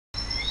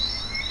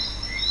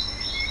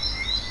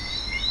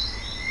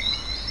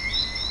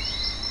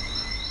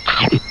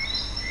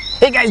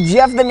Hey guys,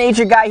 Jeff the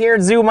Nature Guy here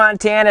at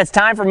ZooMontana. It's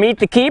time for Meet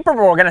the Keeper,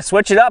 but we're going to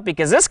switch it up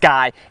because this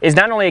guy is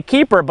not only a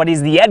keeper, but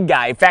he's the ed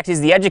guy. In fact,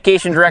 he's the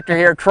education director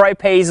here, Troy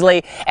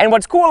Paisley. And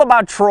what's cool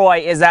about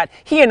Troy is that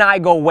he and I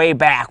go way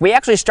back. We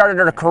actually started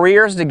our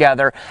careers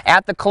together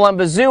at the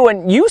Columbus Zoo,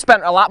 and you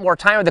spent a lot more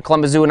time at the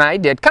Columbus Zoo than I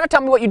did. Kind of tell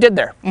me what you did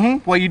there.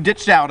 Well, you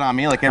ditched out on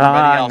me like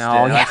everybody else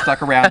did. I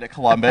stuck around at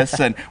Columbus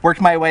and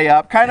worked my way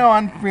up, kind of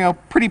on,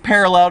 pretty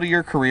parallel to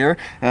your career,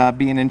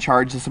 being in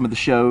charge of some of the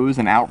shows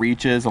and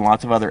outreaches and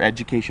lots of other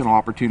educational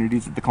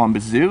opportunities at the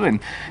Columbus Zoo. And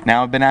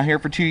now I've been out here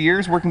for 2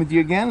 years working with you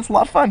again. It's a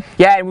lot of fun.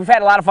 Yeah, and we've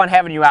had a lot of fun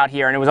having you out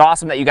here, and it was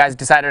awesome that you guys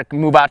decided to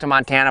move out to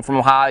Montana from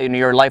Ohio.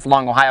 You're a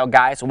lifelong Ohio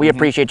guy, so we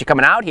appreciate you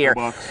coming out here.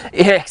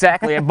 Yeah,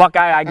 exactly. A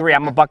Buckeye, I agree.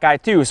 I'm a Buckeye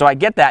too, so I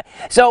get that.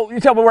 So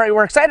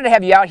we're excited to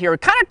have you out here.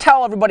 Kind of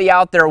tell everybody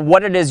out there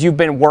what it is you've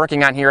been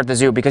working on here at the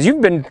zoo, because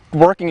you've been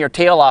working your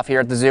tail off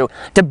here at the zoo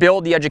to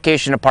build the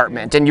education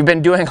department, and you've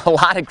been doing a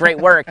lot of great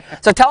work.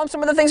 So tell them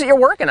some of the things that you're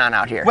working on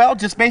out here. Well,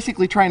 just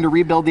basically trying to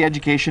rebuild the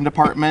education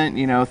department.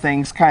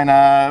 Things kind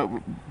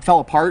of fell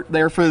apart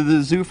there for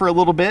the zoo for a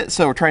little bit,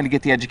 so we're trying to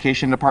get the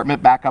education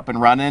department back up and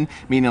running,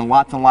 meaning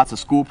lots and lots of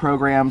school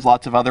programs,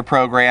 lots of other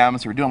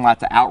programs. We're doing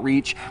lots of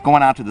outreach,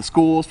 going out to the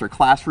schools for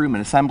classroom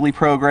and assembly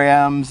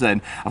programs,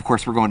 and of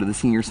course we're going to the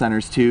senior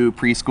centers too,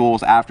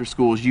 preschools, after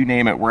schools, you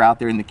name it, we're out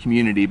there in the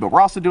community. But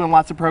we're also doing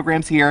lots of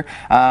programs here.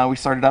 We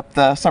started up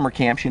the summer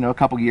camps, a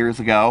couple years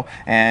ago,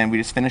 and we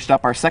just finished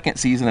up our second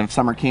season of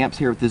summer camps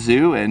here at the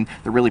zoo, and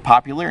they're really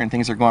popular and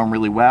things are going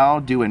really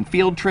well, doing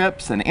field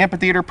trips and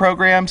amphitheater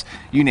programs,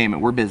 you name it,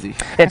 we're busy.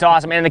 It's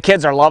awesome, and the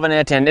kids are loving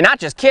it, and not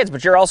just kids,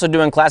 but you're also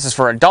doing classes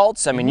for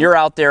adults. I mean, you're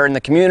out there in the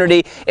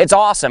community. It's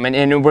awesome,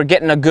 and we're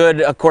getting a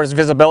good, of course,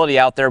 visibility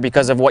out there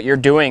because of what you're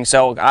doing.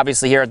 So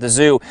obviously here at the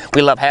zoo,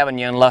 we love having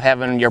you and love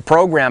having your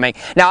programming.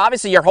 Now,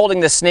 obviously, you're holding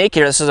this snake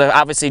here. This is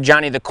obviously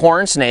Johnny the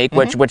corn snake,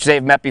 which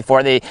they've met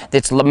before.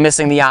 It's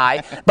missing the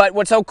eye. But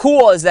what's so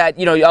cool is that,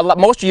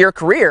 most of your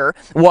career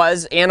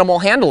was animal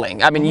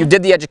handling. I mean, you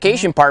did the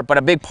education part, but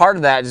a big part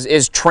of that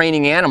is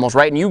training animals,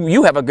 right? And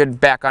you have a good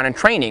background in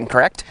training,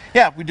 correct?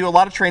 Yeah, we do a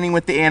lot of training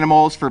with the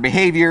animals for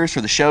behaviors,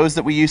 for the shows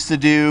that we used to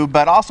do,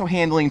 but also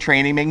handling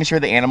training, making sure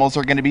the animals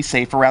are going to be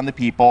safe around the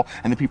people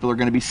and the people are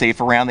going to be safe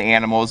around the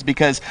animals,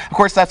 because of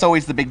course that's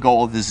always the big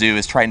goal of the zoo,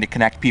 is trying to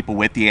connect people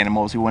with the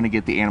animals. We want to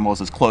get the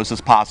animals as close as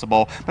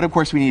possible, but of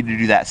course we need to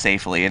do that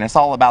safely, and it's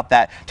all about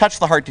that touch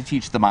the heart to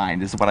teach the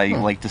mind is what I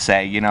like to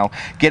say.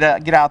 Get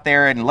out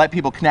there and let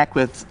people connect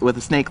with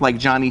a snake like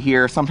Johnny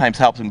here. Sometimes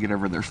helps them get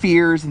over their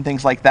fears and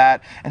things like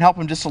that, and help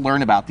them just to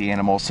learn about the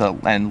animals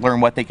and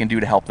learn what they can do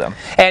to help them.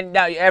 And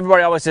now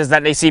everybody always says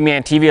that they see me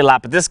on TV a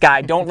lot, but this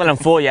guy, don't let him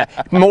fool you.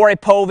 Maury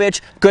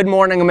Povich, Good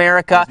Morning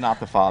America. He's not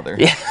the father.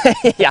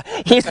 Yeah,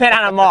 he's been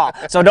on them all.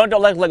 So don't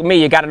look like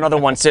me. You got another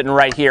one sitting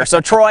right here. So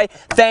Troy,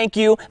 thank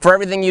you for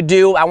everything you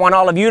do. I want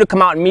all of you to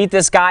come out and meet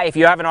this guy if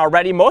you haven't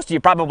already. Most of you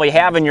probably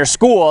have in your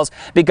schools,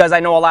 because I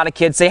know a lot of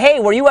kids say, hey,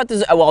 were you at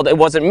this? Well, it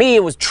wasn't me,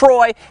 it was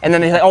Troy. And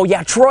then they say, oh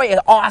yeah, Troy is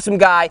an awesome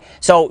guy.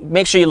 So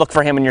make sure you look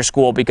for him in your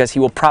school, because he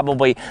will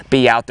probably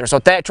be out there. So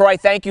Troy,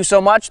 thank you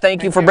so much.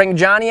 Thank you for bringing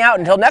Johnny out.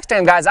 Until next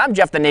time, guys, I'm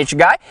Jeff the Nature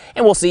Guy,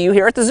 and we'll see you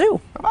here at the zoo.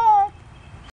 Bye-bye.